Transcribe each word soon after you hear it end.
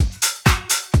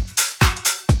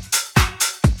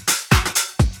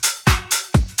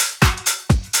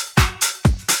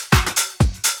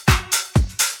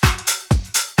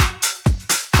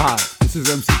This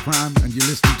is MC Prime, and you're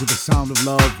listening to The Sound of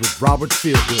Love with Robert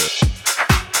Feelgood.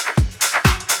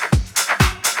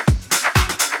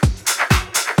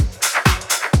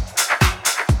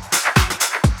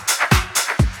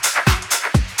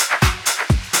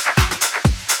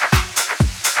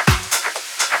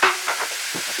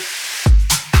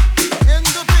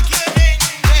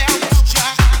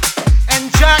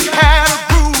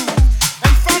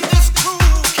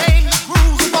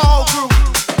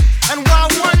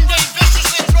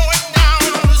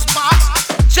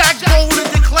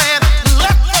 Declared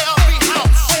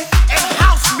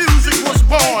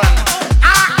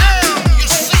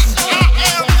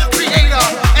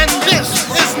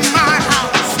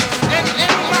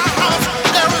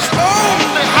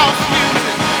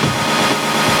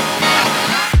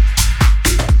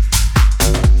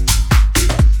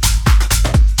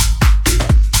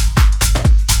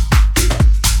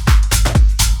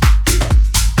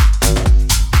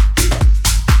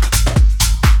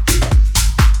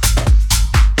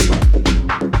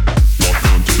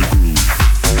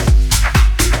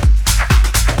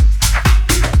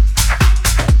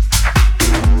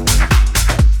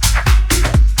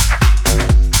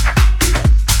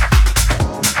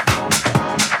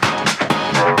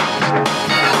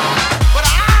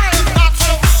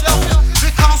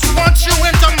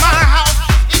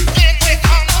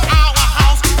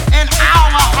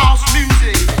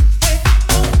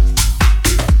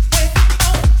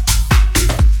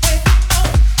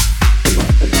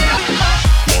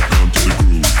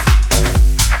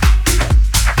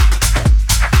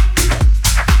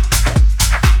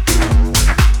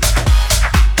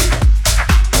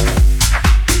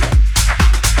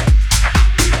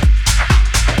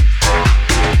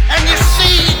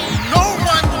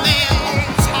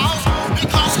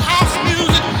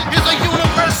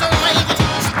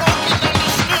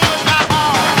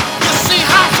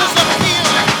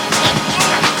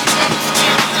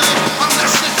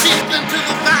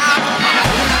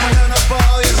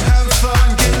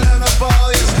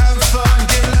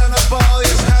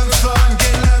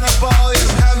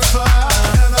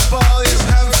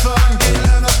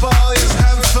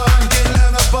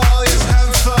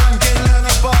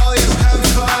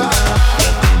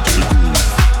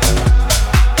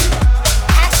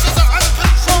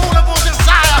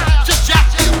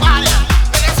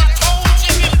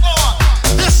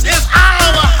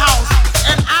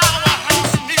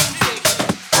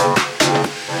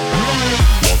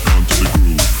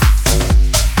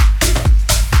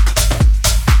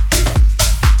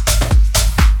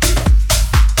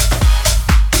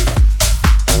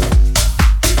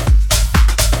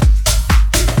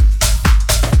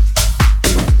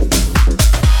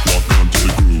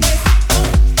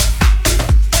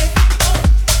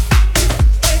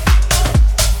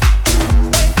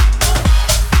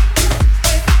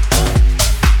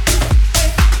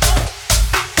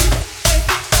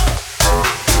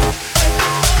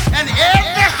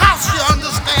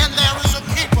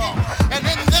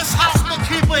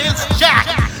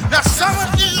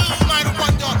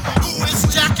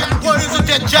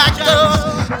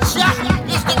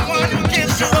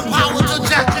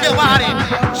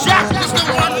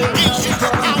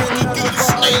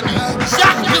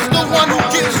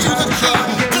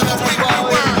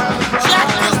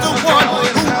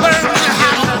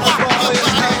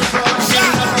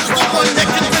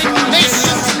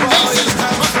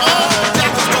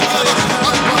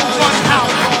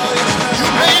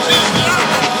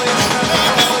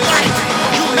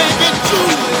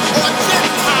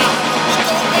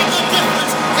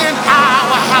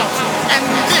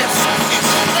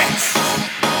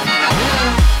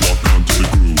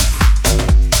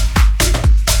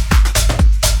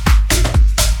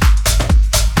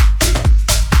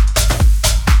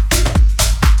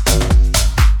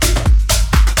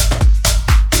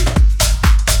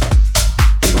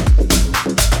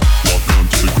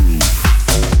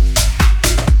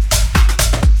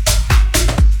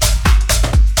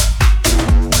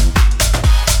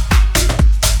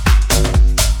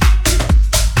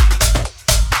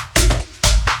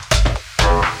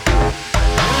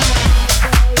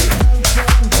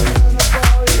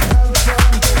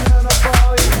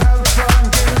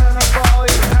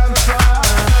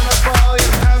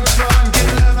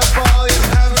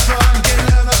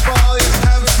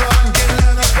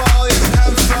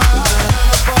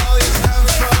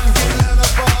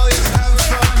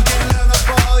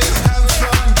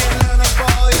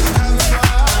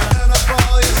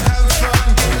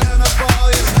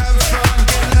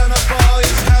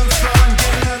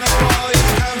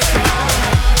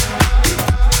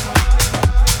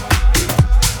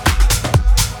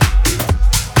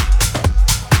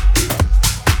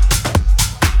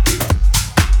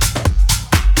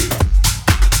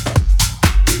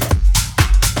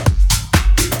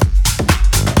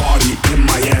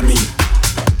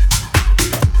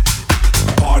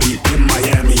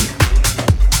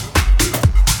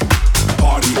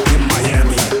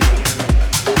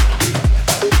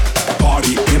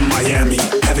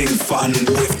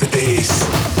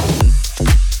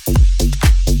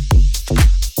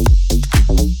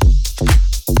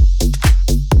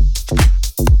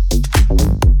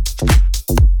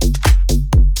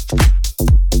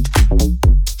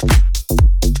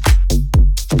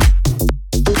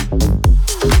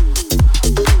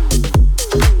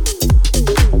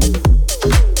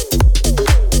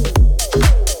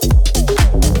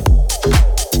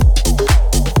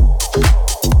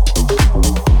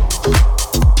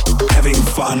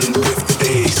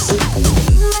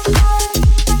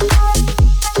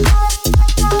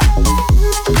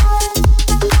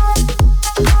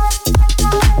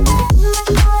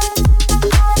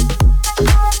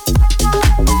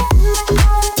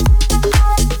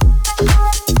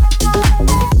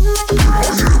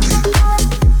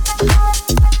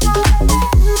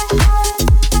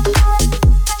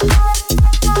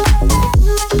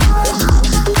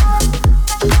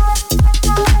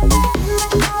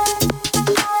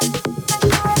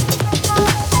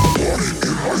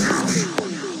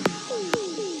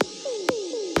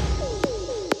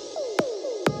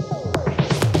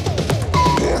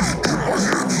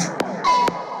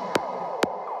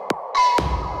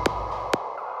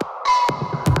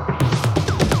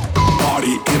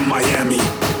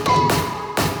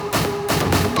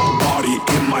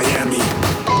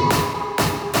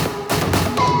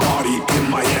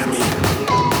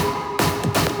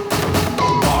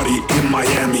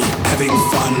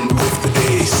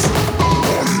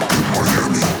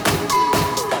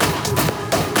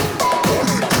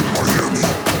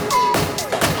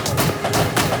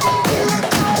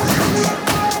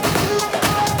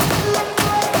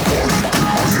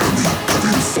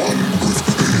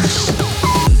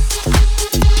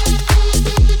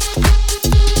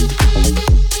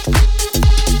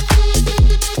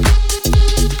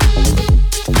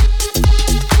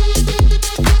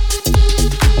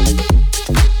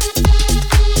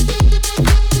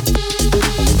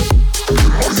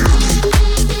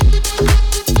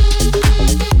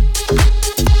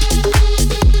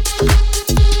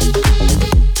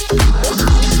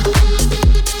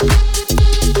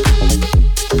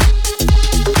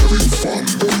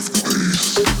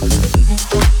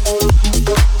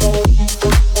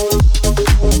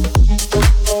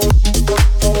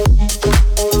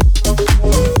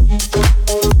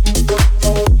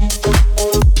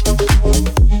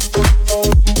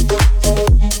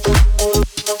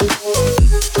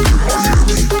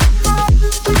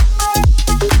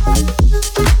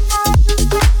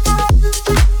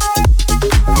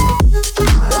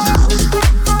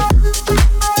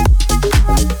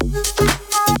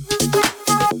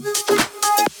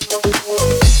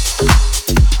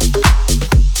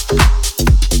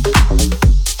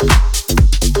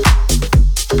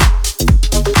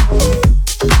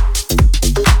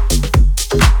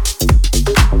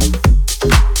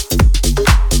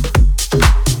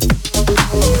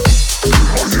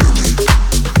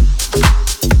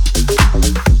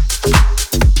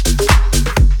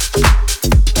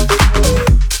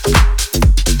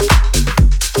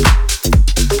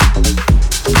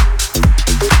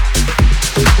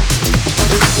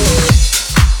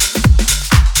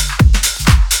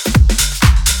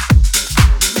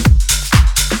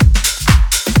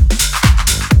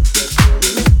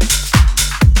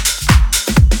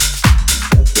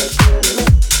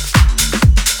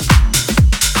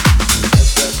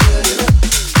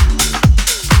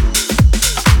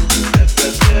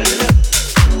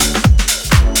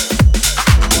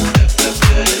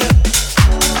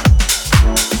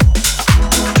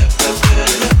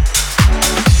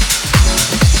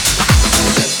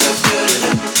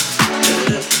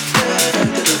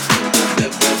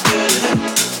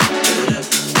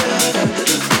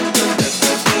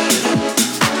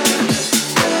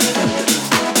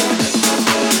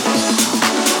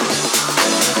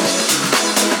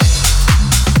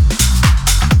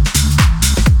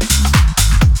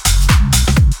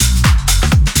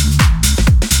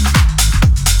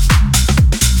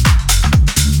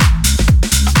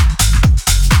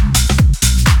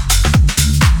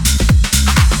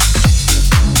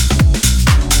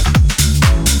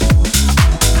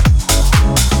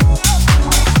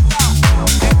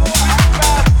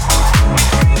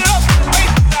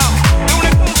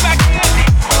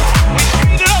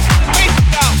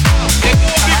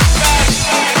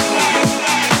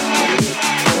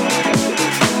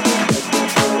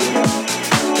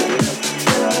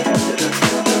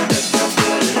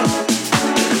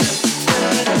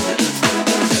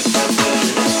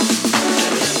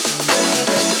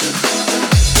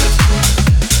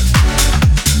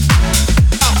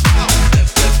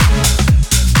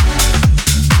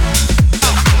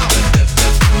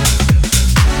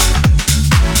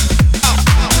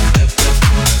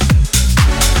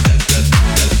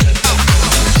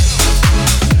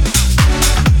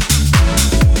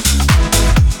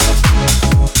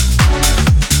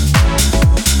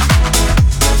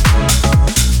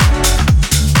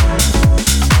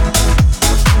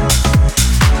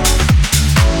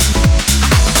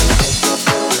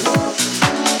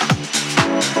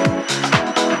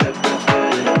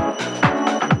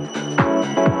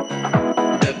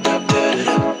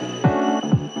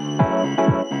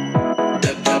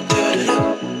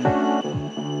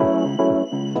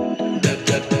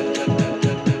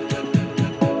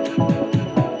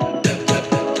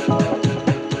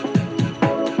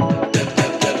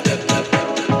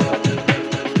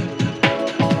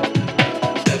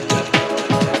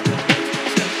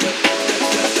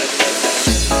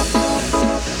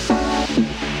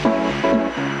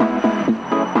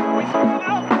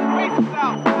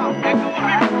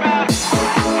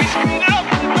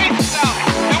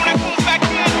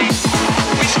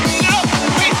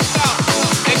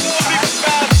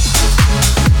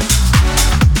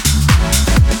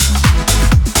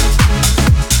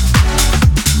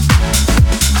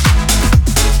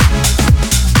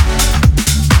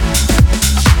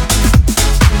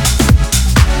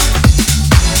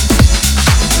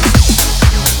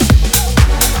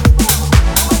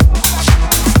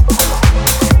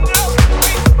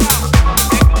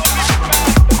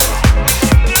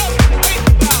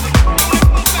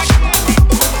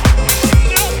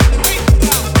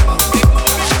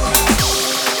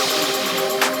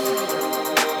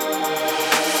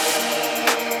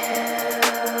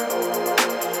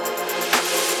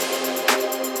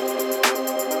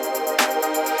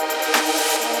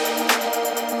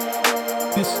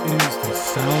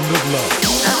of love.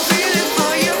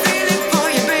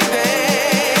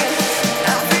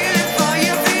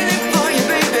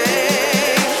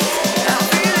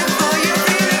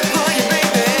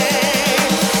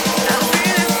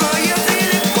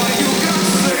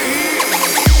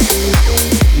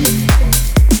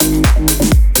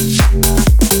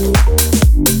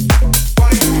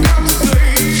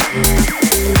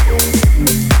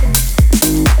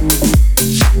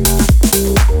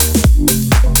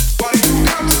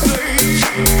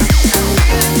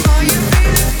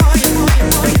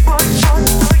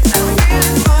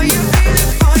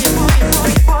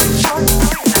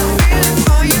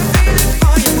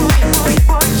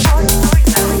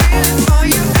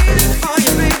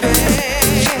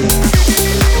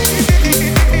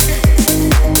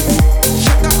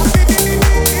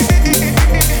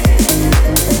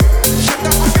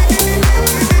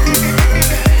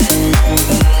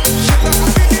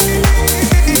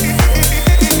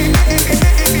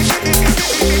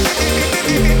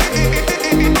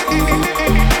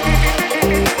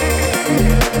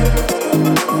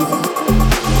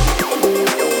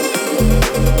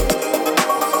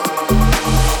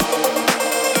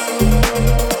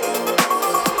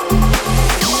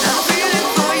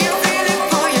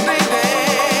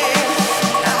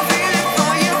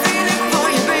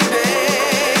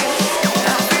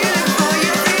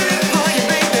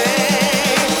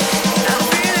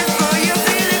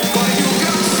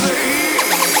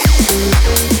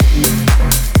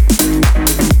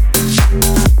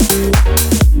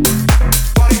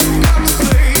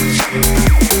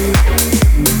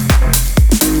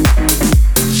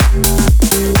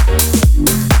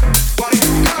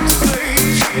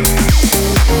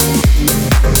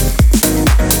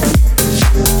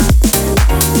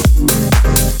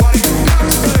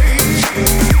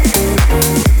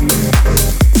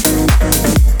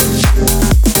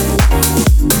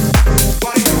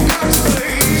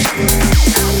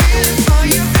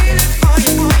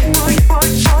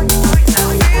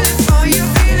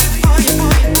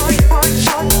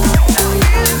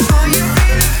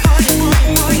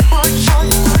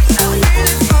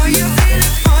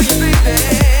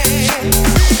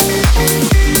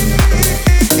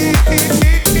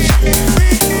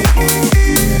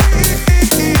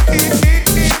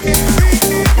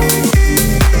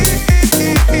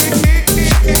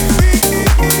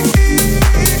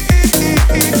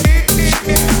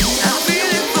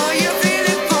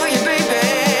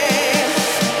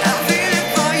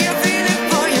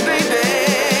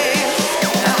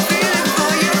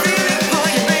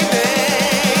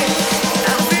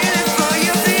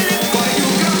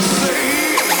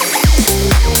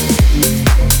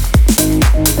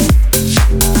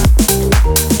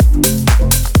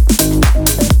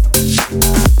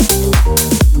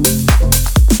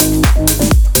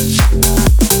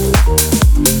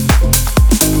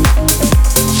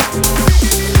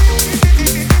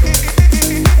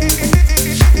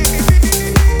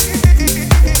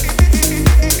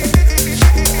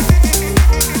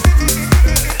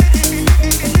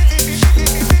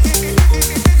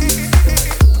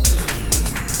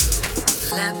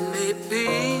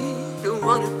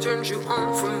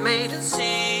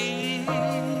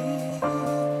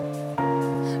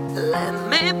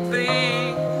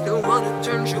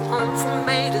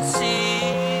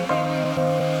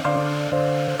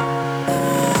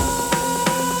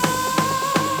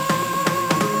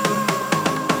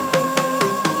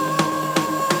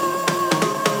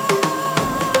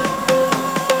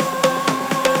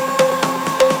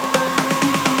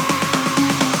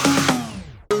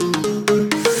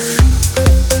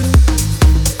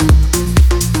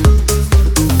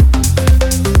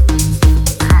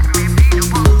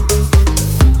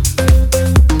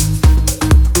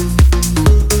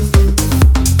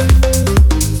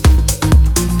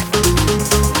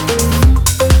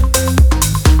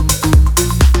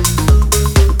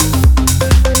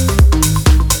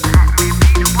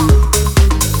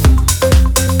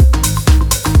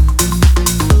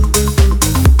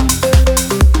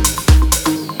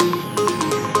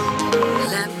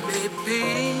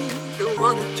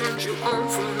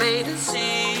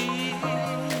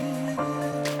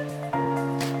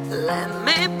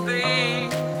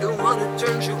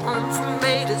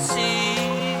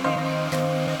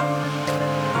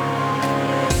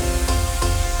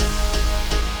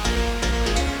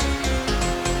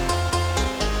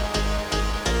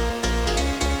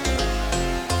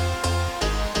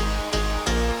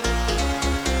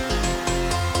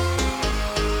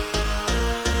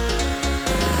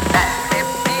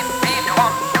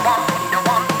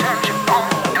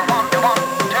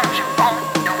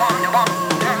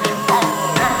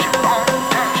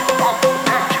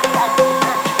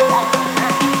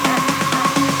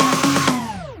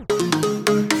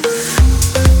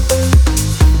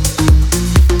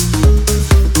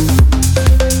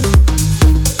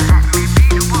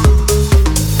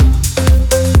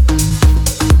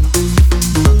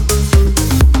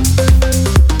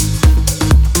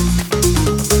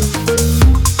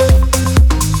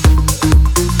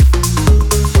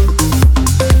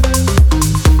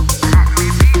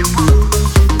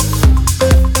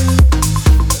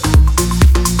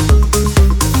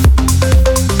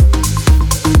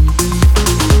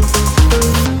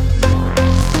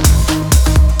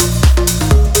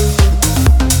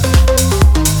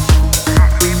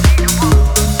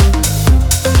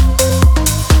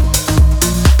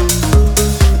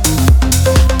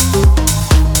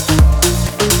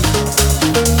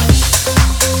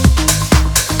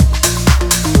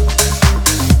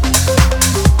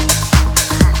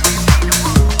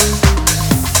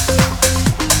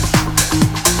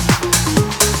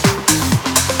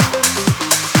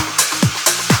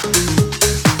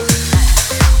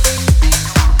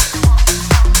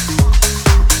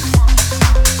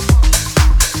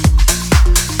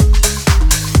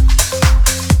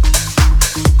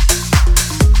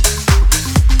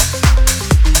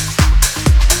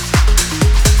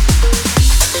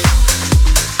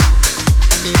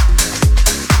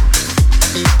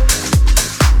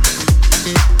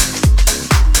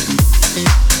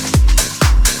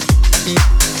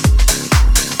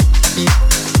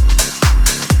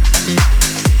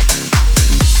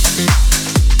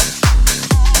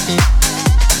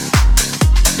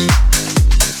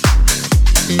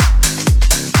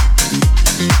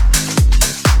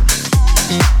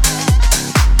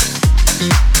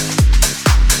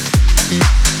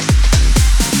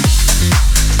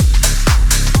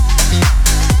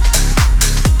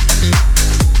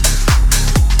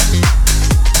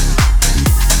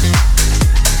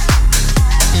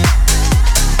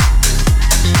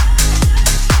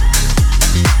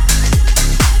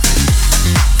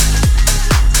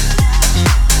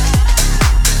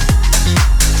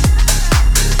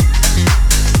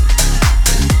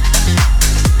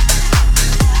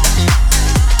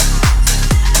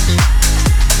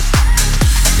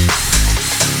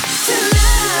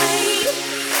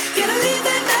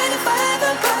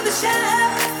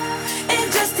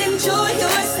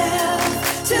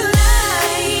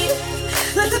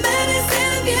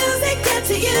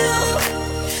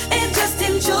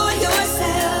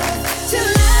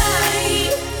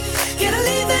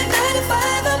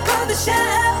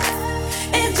 shelf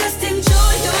and just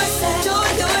enjoy yourself. Enjoy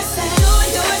yourself. Enjoy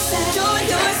yourself. Enjoy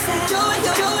yourself.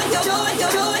 Enjoy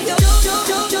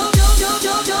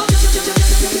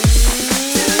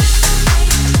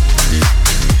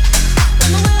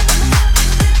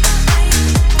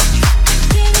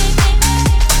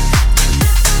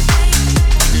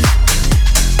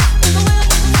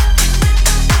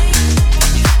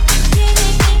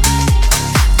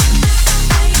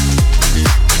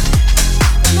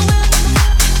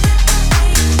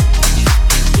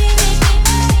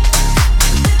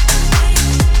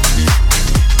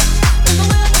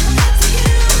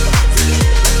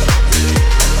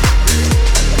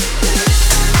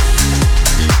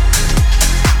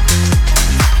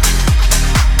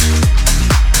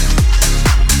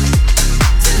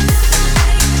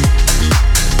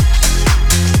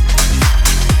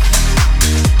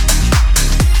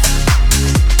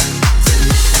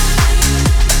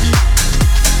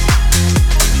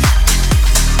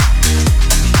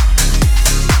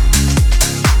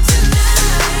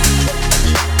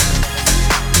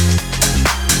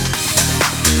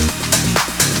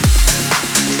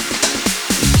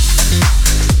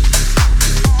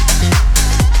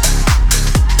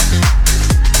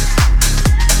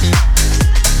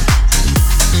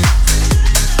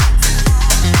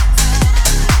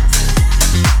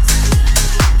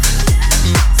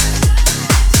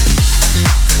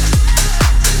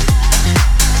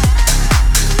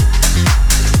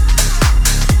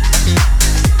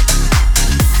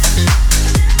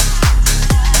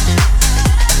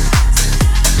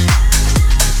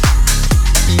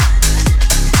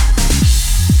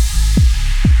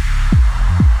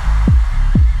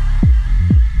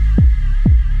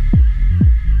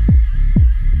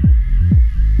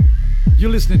You're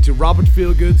listening to Robert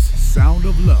Feelgood's Sound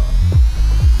of Love.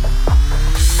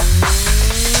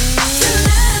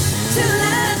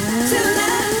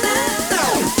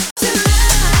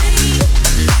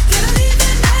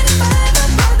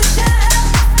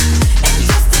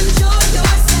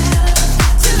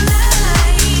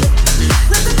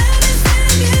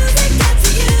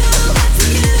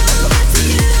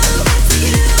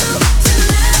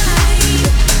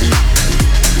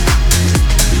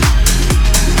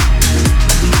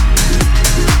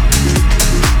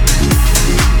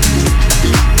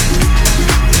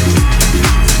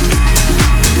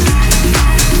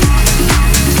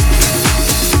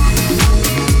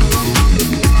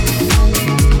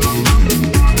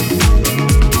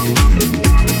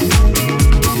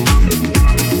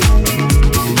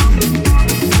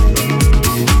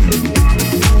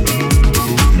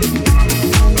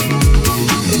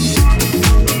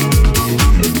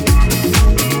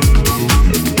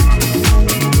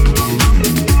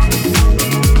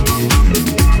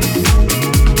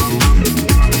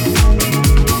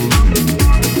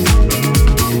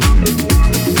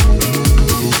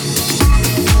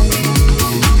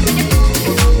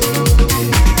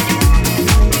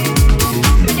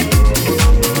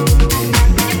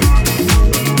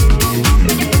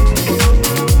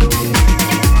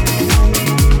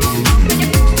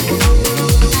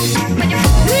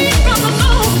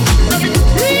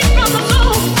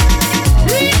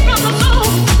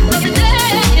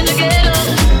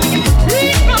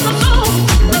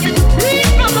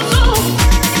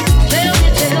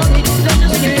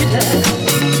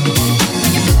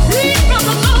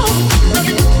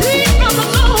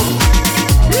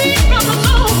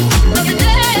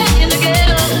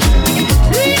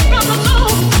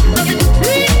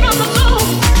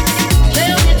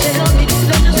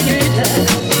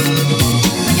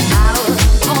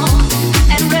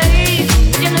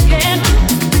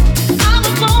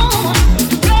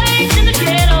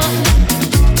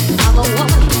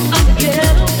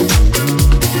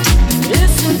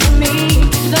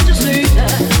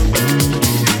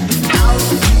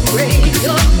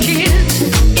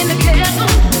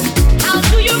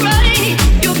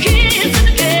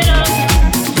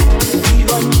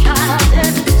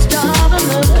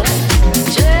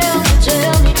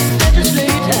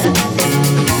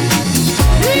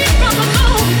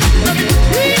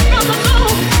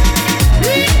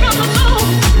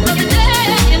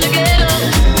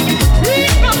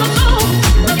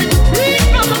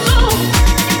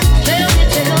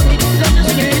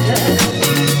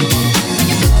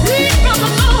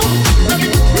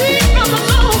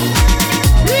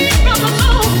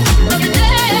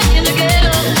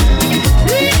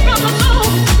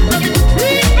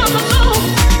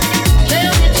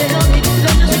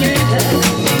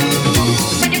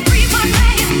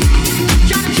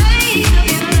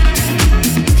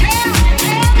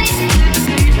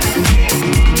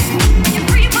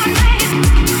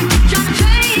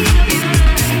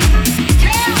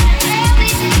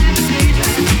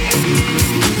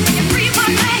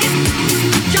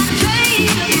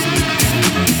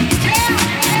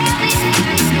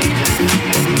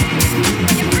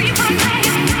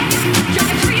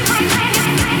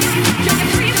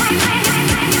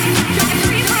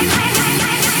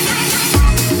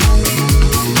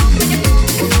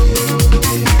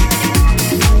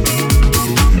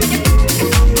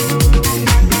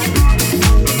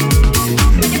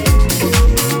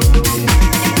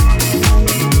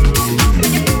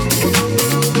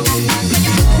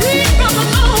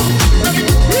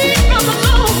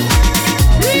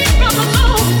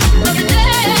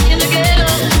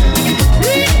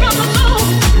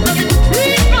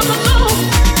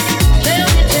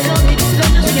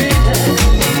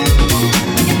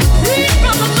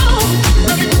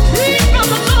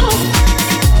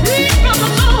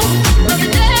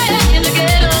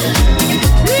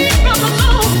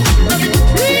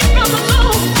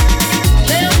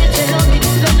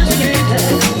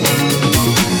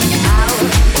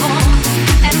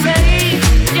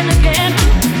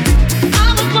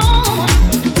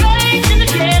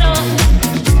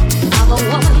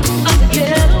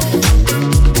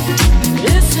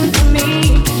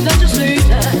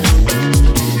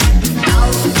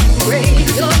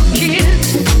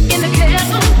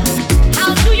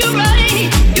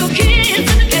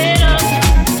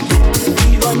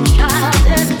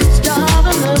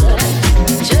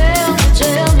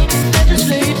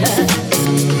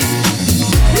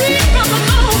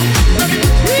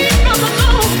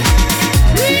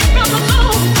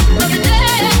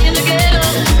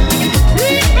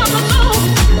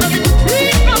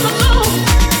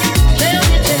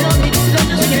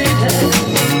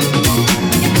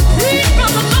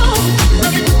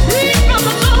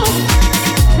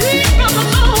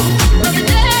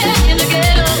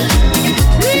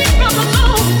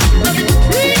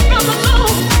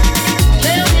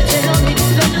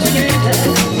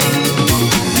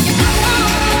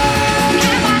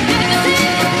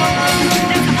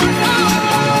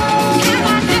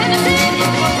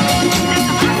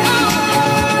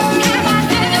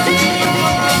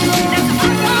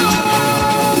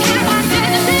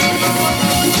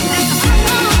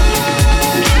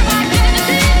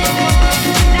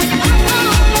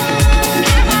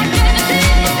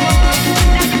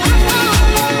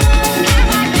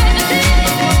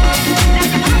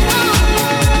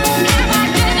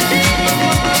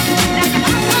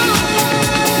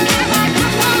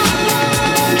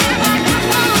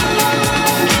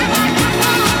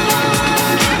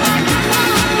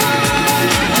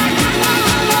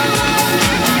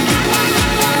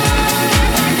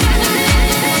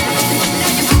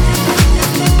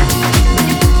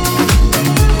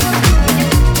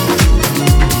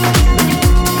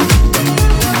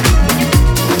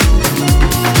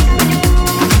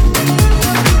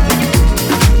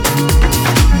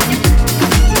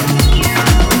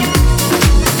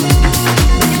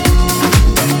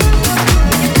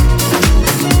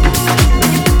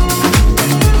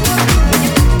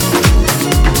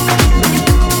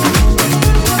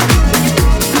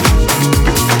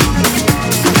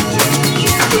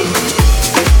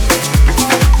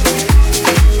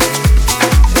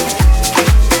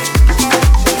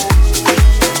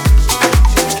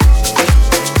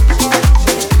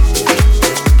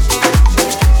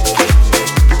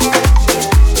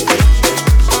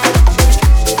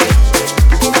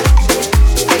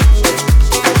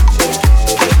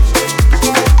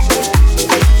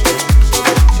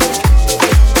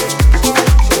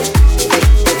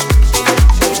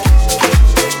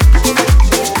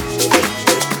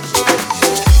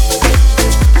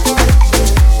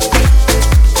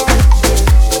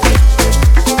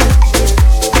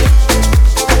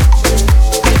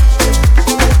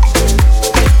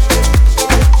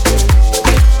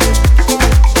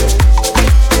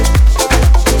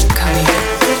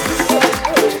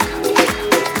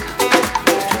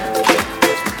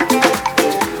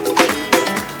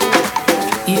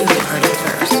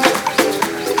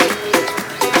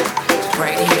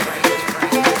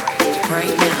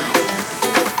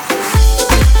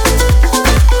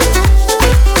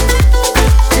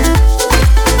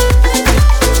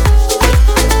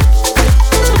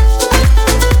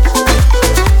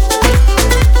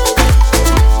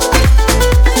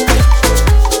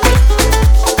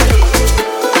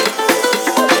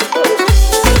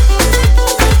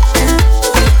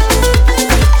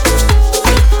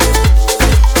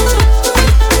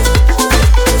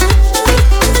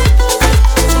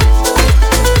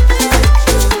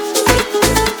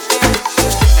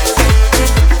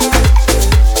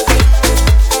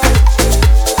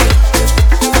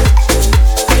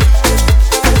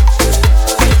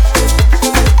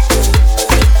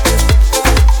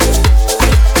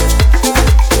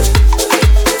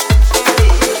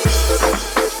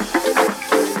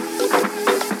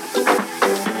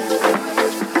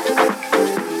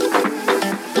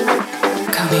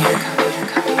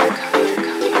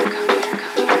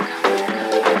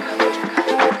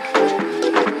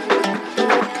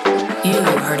 You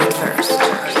heard it first.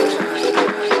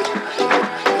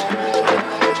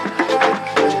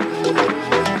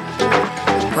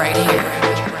 Right here,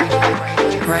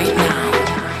 right now.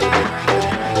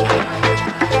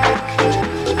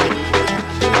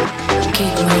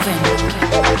 Keep moving.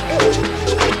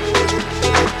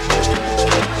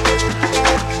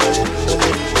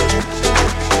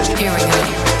 Here we go.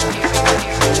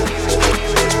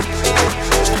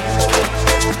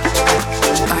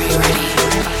 Are you ready?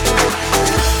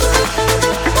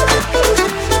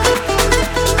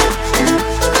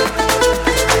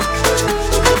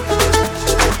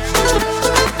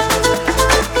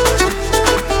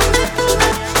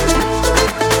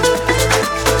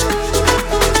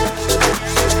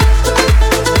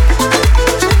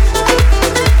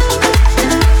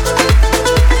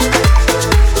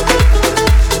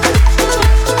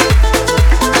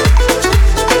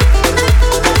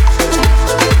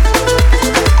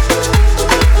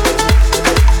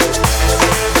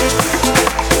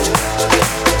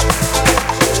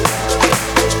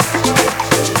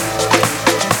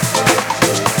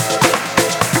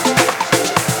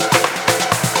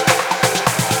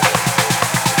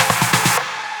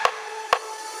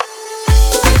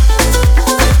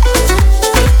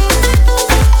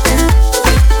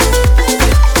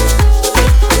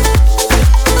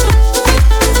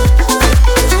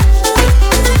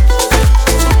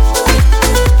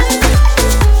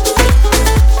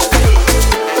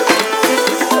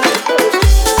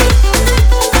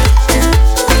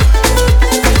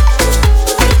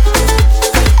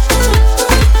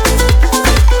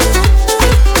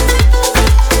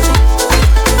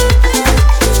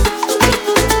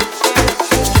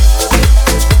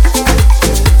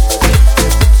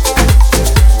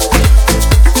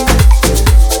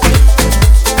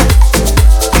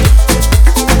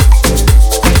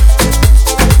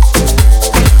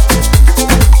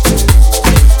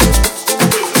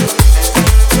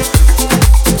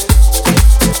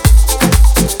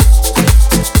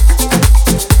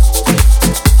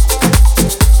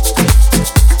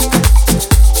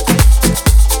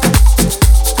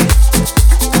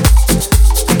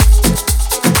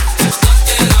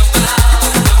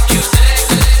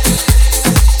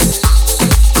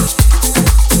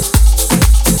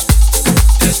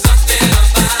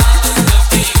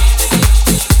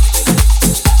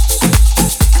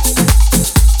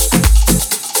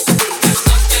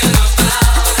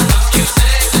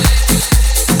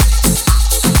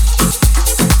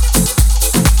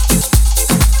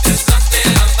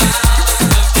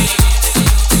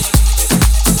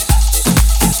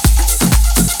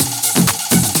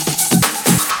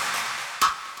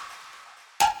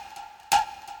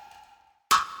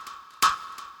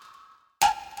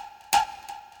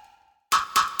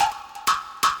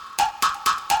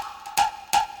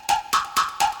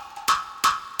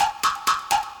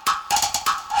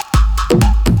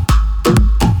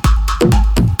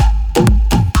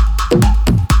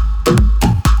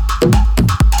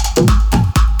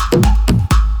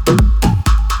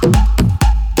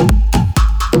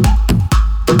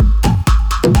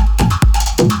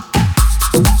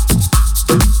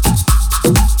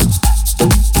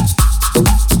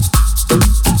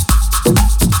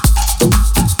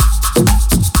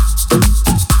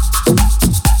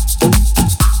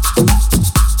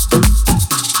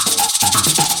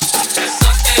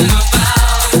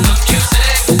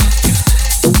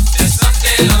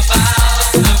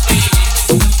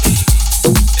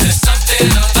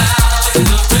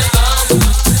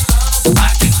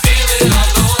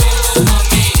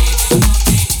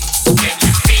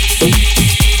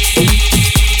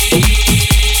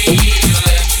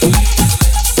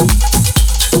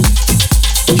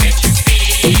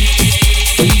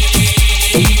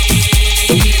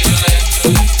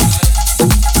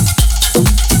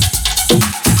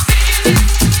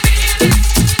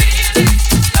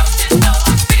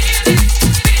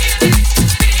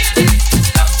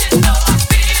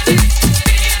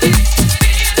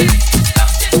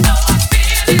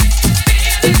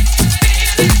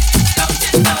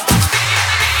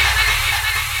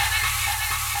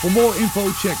 For more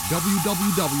info, check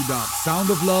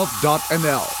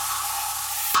www.soundoflove.nl.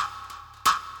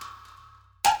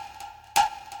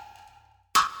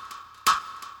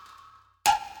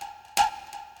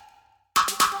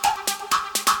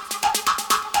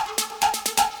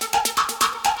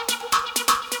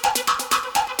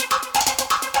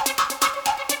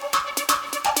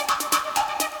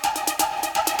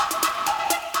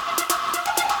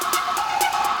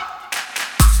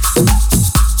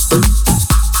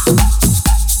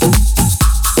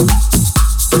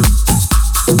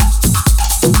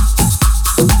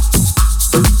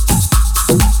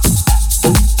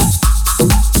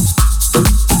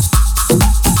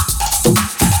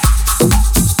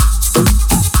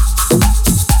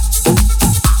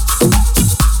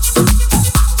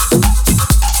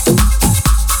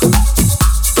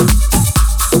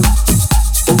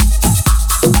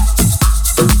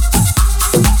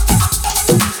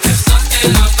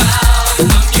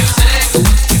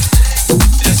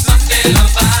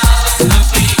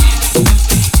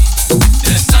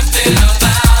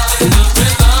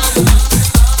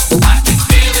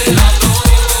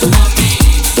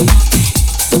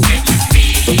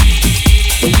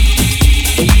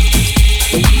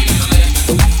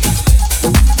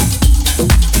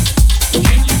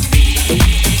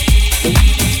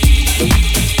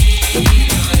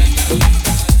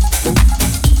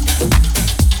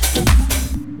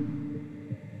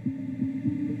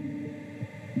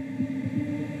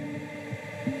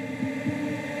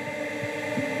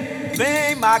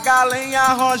 Vem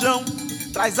Magalenha, rojão,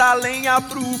 traz a lenha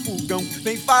pro fogão,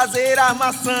 vem fazer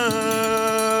armação.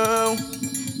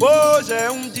 Hoje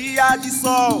é um dia de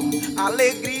sol,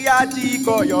 alegria de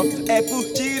goió, é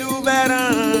curtir o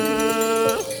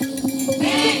verão.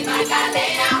 Vem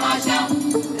Magalenha, rojão,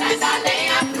 traz a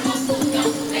lenha pro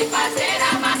fogão, vem fazer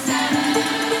armação.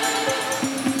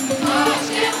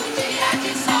 Hoje é um dia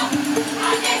de sol,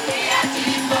 alegria de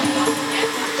goió, é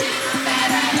curtir o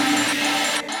verão.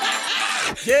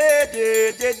 Yeah,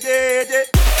 yeah, yeah, yeah, yeah.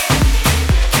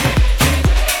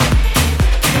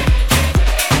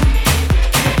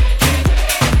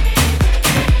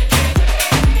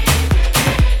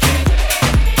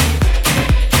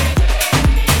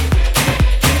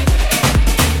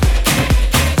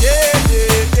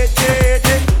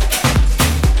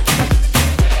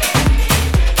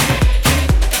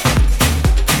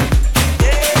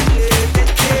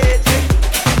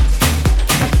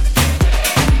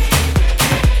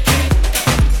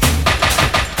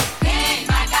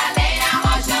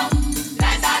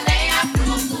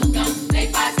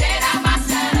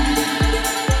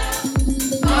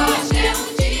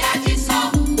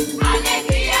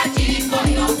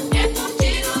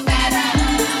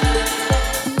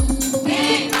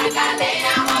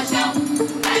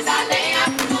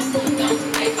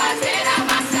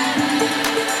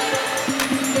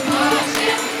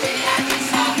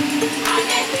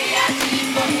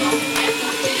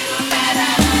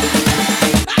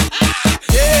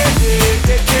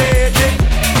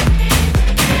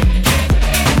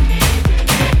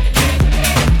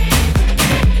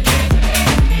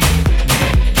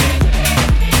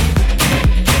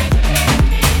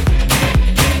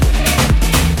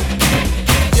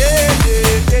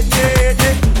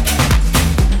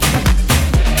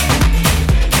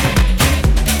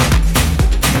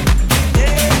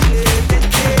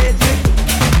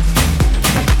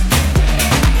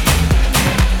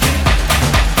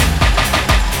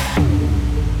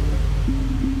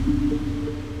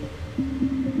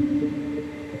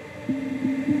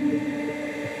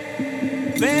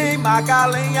 Vem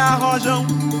Magalenha, rojão,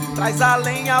 traz a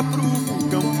lenha pro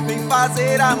fogão, vem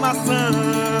fazer armação.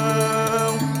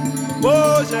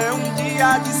 Hoje é um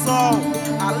dia de sol,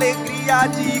 alegria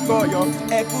de goió,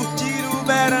 é curtir o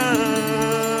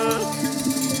verão.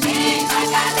 Vem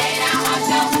Magalenha,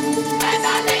 rojão, traz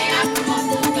a lenha pro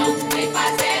fogão, vem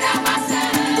fazer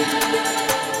armação.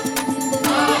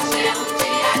 Hoje é um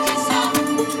dia de sol,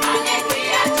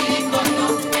 alegria de goió,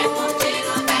 é curtir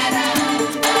o verão.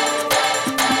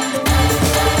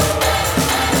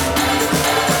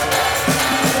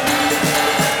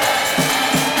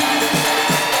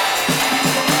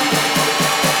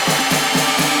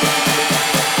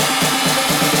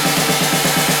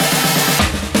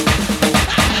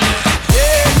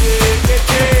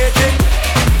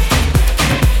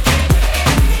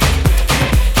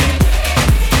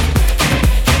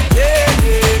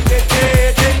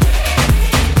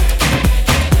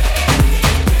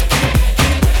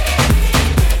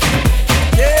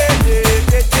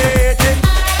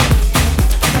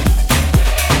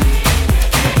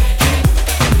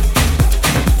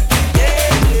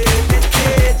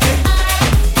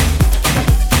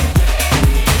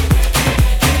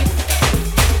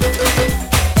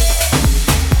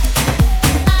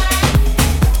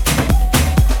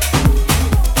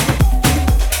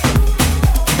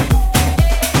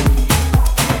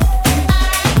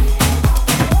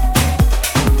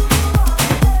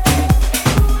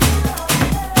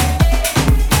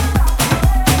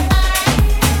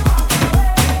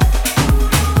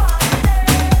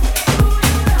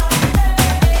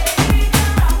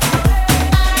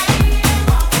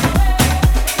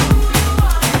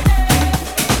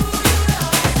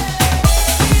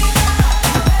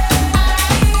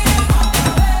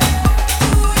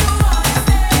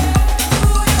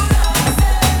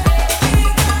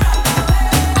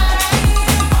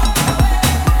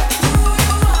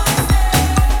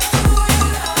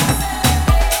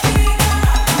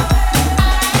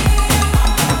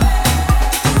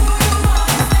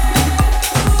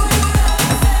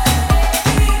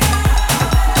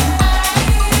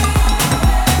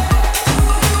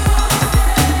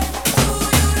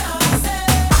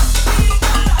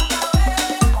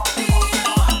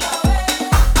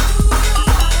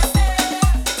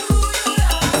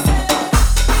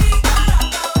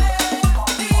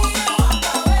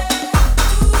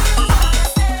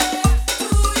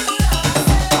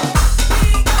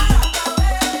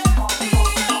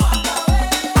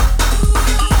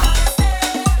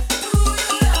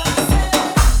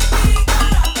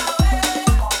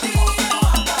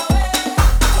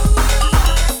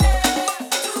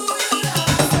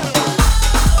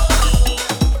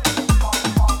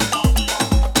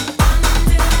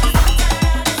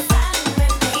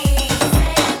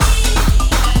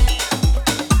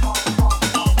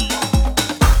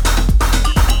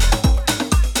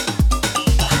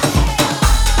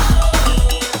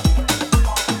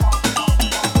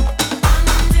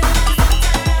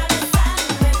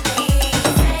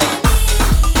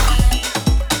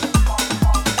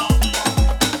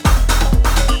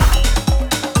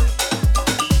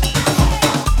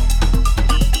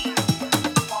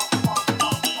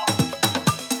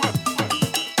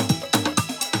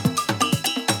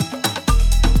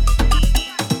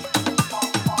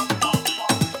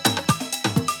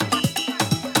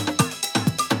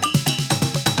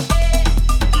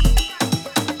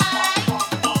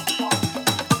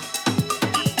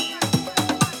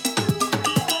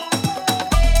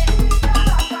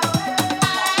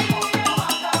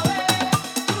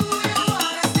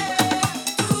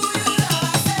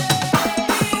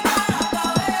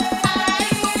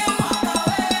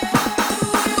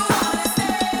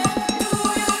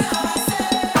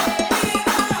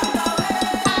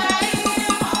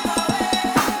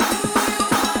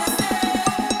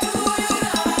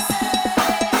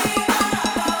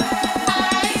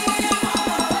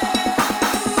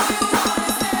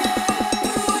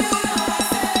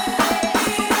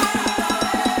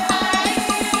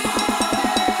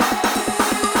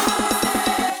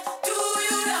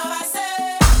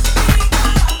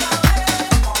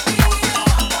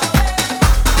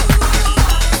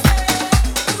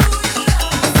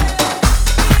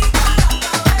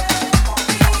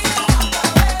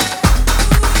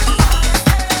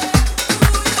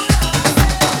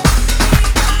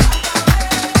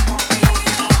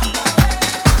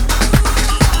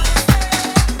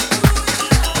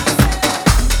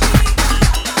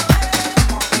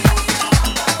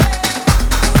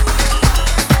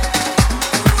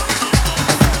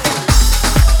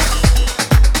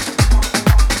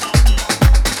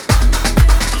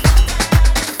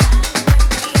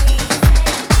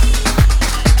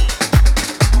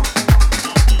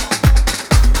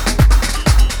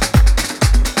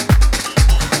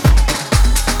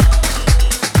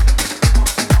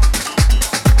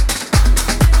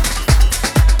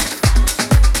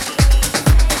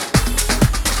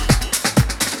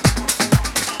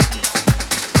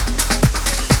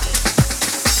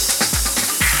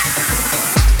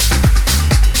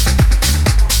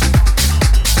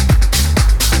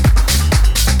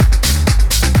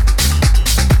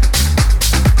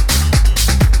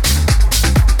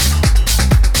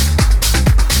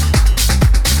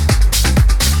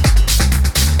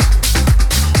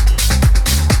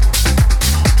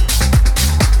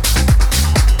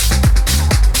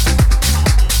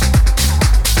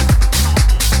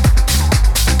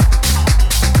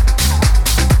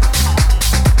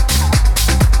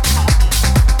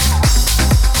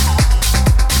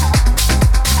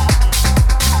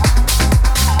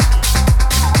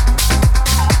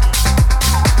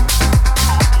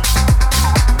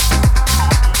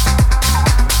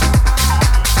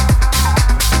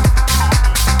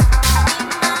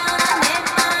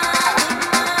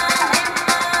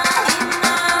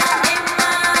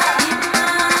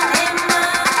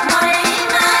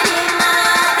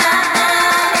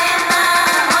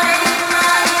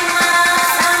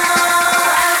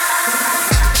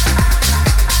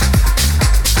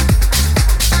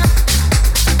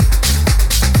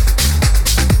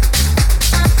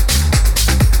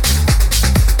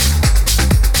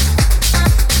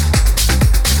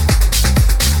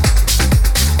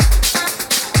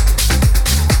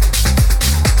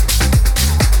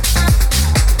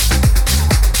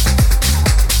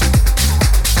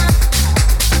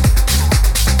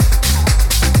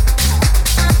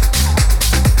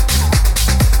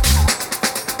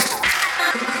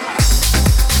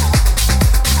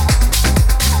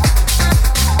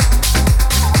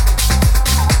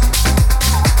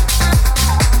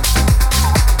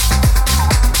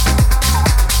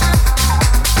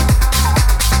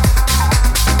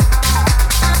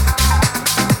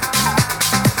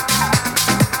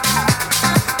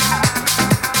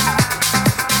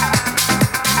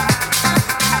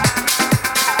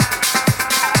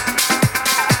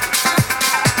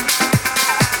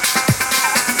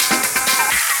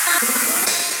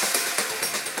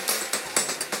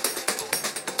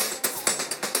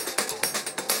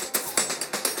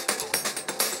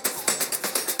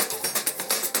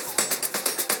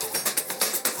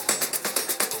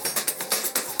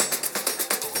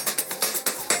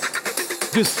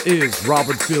 This is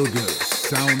Robert Feelgood,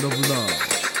 Sound of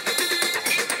Love.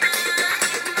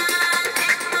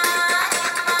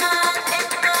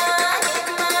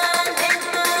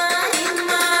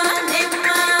 Ima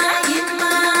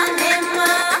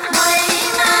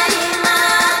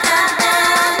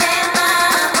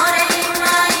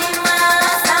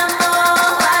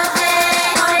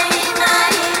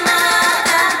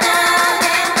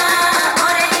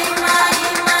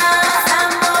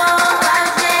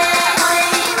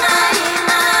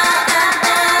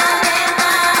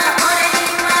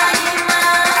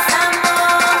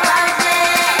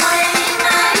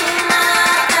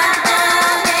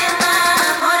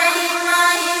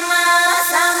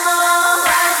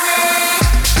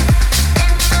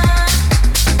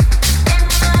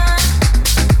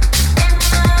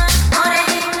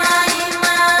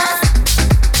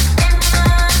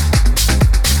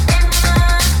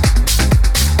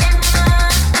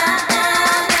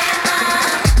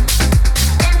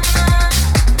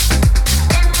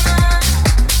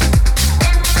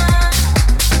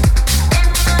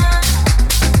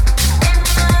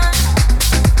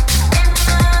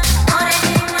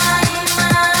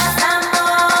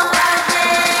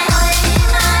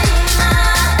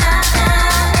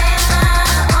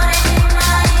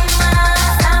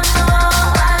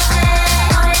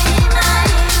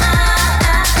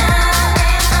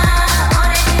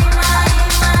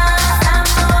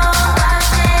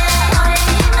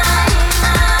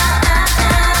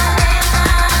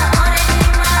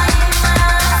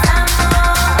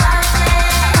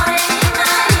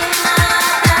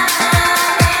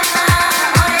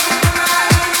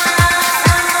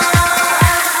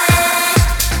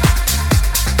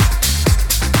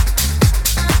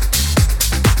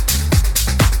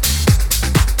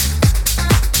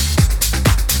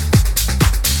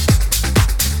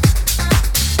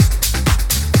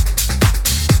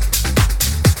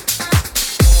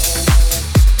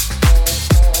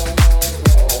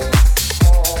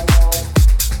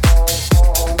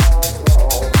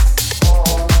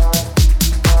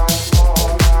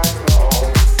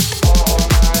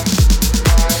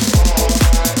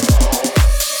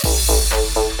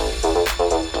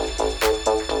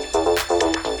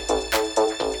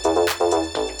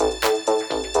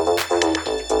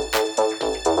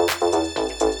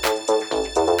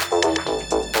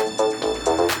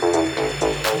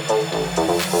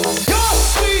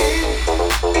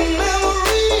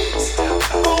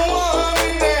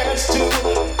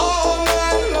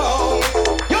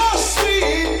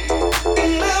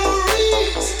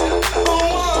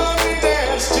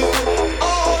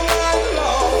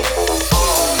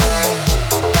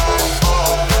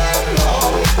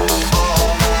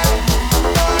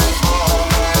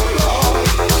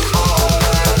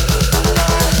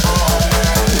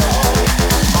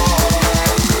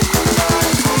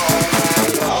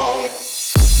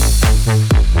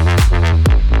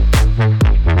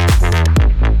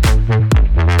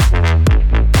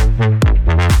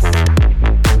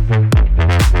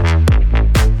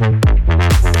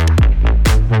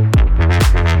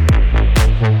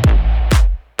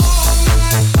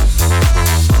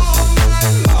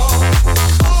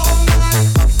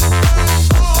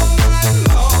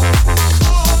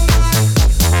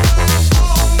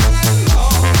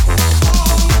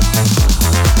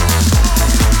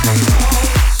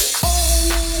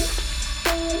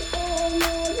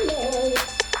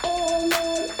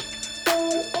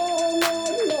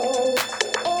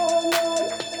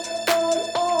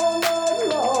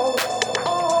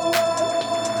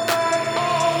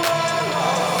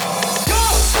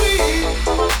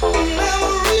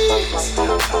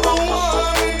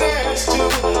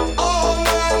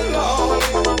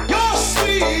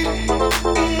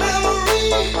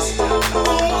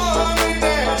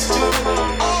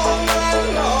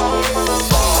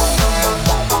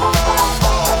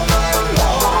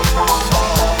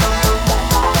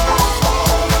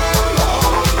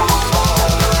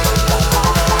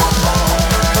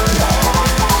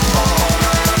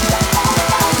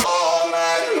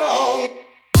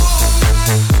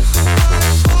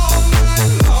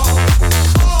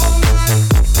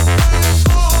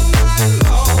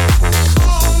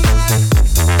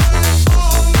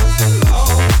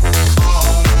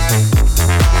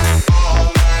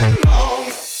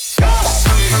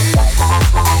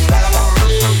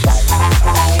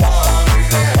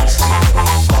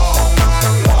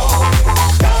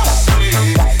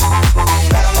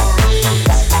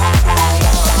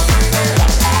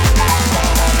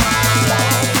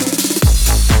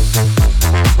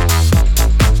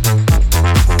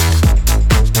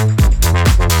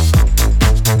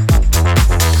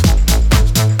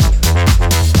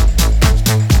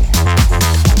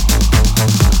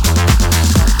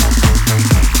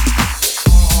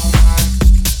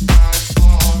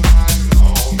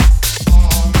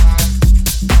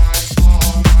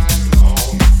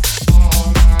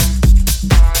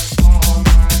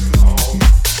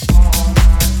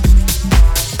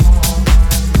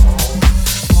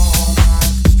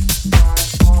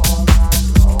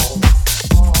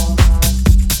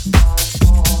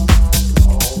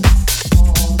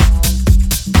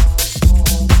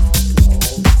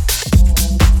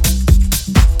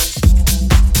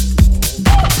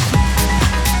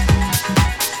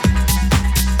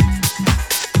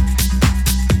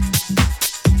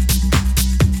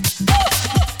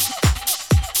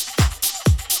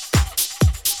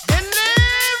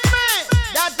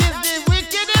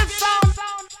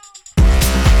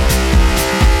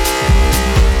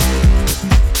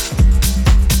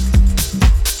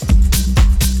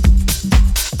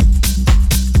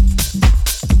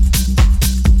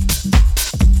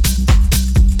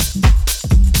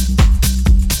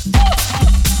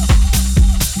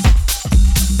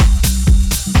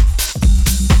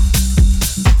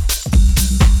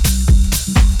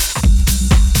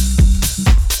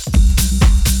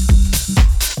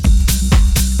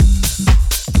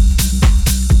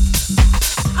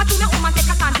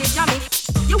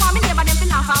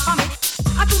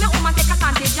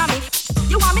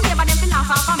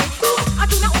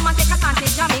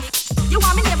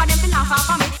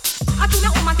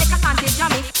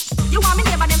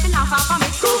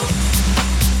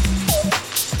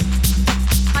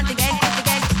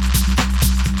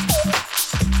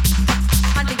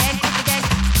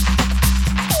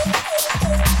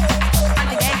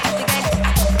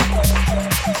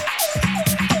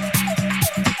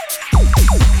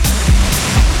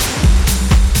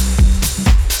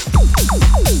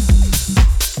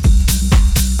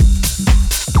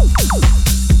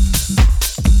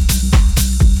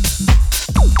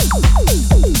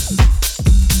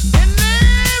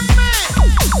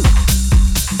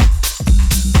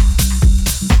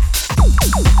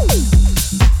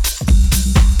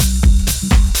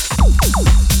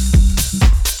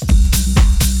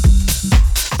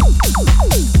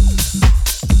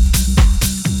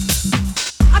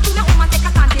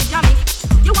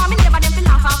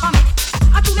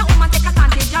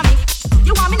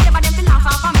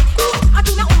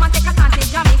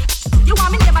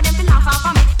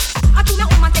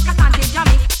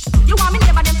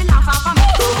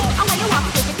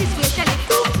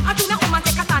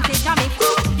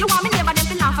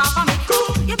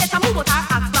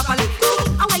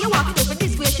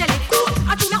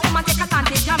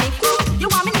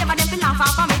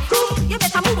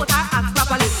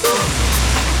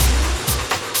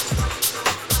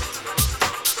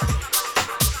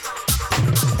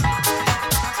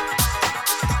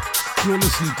You're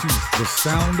listening to The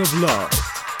Sound of Love.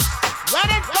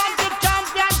 When it comes to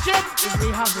championship,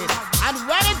 we have it. And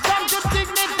when it comes to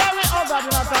dignitary, oh God,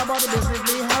 you're not talking about the business.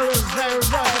 We have it very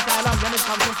versatile. And when it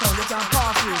comes to sound, you can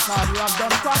pass you. Because we have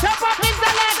done cross. Step up in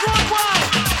the leg, good boy.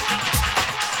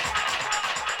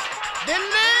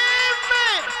 Believe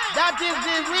me, that is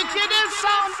the wickedest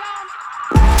sound.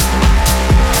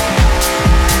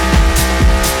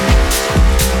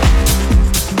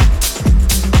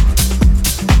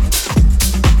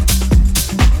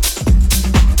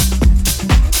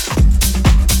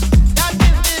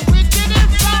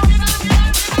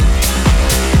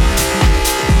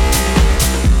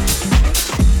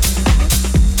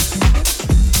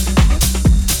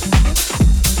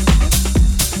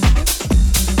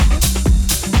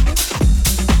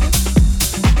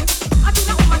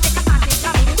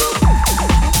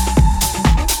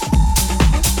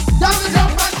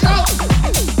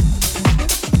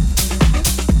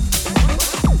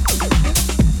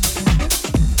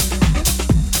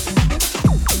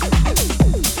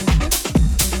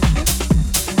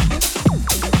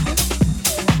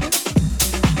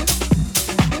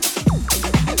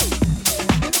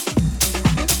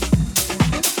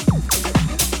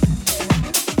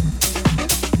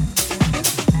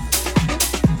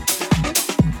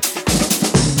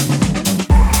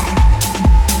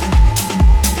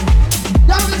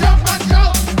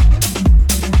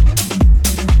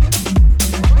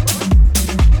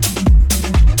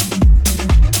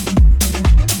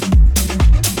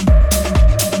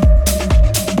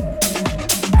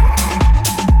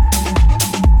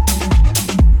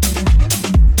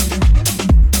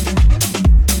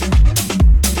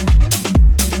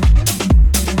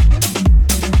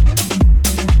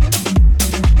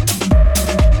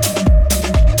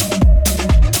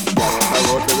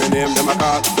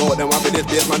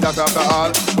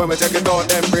 When we check it out,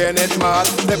 them brain it small.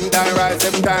 7 times right,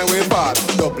 7 times we fall.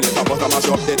 Double it, I bust a mash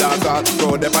up the dance hall.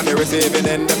 Throw them on the receiving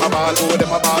end, them a ball. Oh, them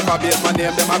a ball for bass, my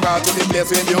name, them a call. To the place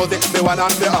with music, the one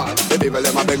and the all. The people,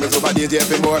 them a beg me super DJ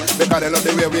for more. Because they love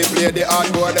the way we play the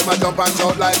hardcore. Them a jump and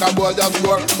shout like a ball just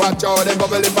score. Watch out, them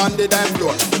bubble up on the dance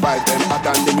floor. The vibe them hot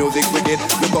and the music wicked.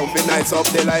 You come fi nice up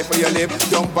the life where you live.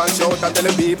 Jump and shout and tell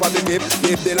them be positive.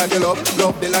 Live the life you love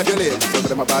the life you live. So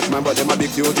them a bad man, but them a big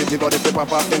fugitive. But if they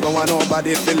pop up, them go on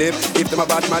nobody to live. If them a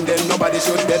bad man, then nobody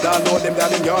should dead. All know them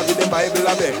that in yard with the Bible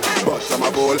a beg. But some a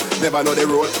fool, never know the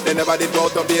rule. They never did go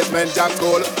to basement jack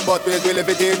school. But we will if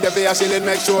it take the fair shilling.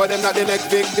 Make sure them not the next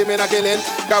victim in a killing.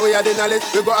 Cause we are the knowledge,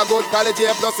 we got a good college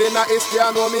here. Plus in a history,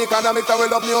 I know me economics and we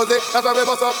love music. That's why we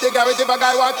bust up the garage if a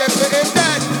guy want them to him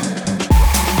dead.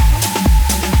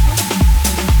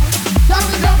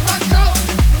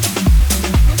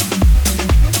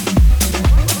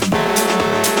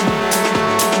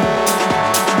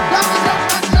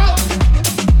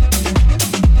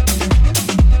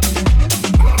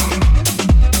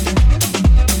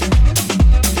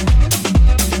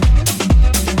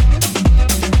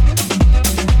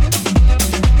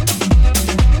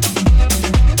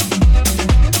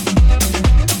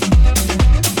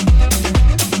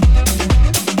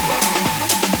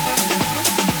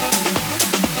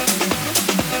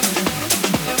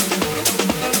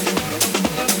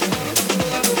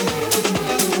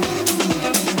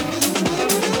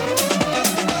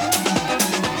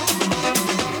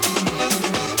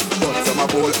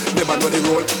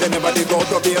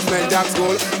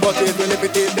 School, but it will if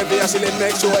it is the fair shilling.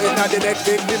 Make sure it's not the next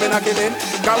victim in a killing.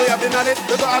 Cause we have the knowledge,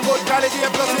 we got a good quality.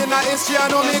 Plus in a history, I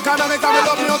know me economics and we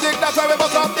love music. That's why we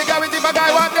bust up the garage if a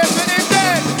guy want them to him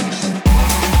dead.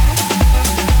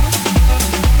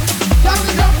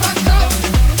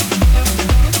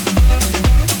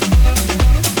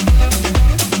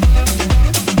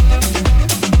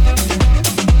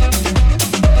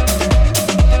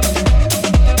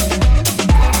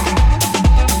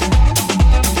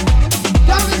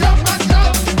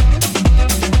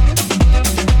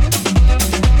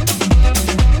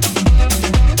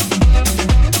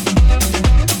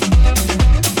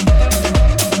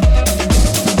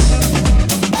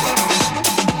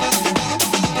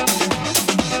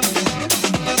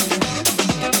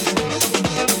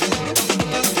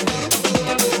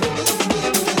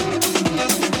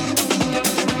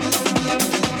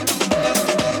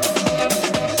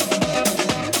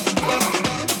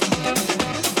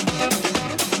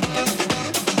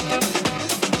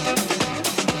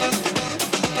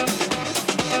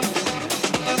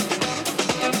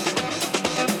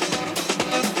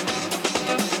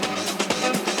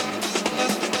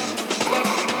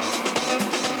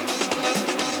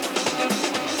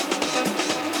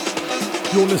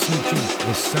 You're listening to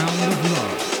The Sound of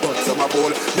Love. But some a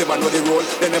fool. Never know the rule,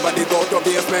 they never did go to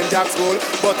basement jack school.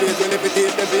 But it will if it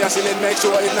is, then be a shilling. Make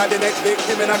sure it's not the next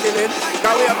victim in a killing.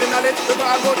 Cause we have the knowledge, we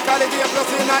got a good quality. A plus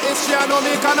in our history, I know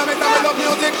me economics, and we love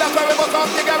music. That's why we must come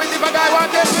together. If a guy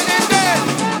wants it, we need it.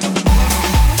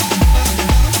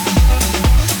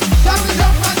 Time to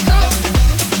jump and jump.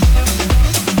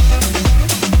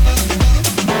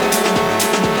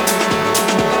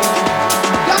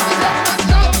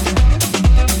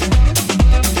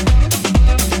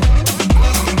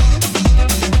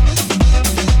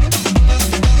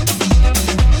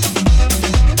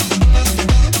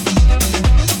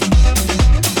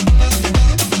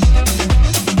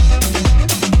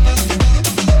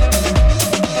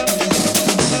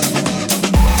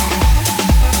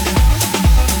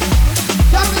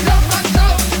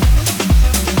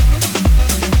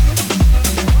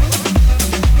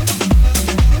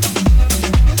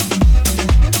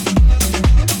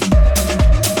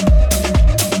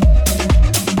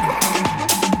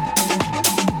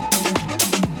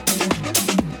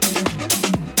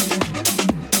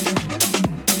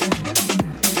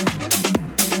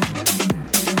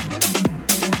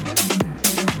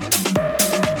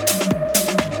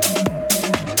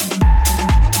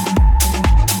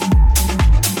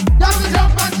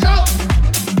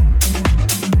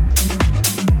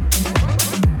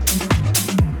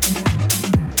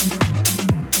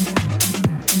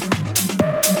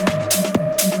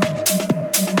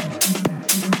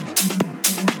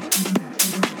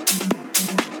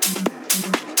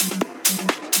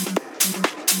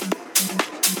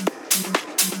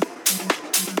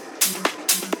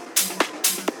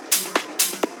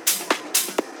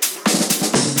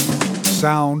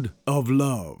 Sound of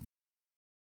Love.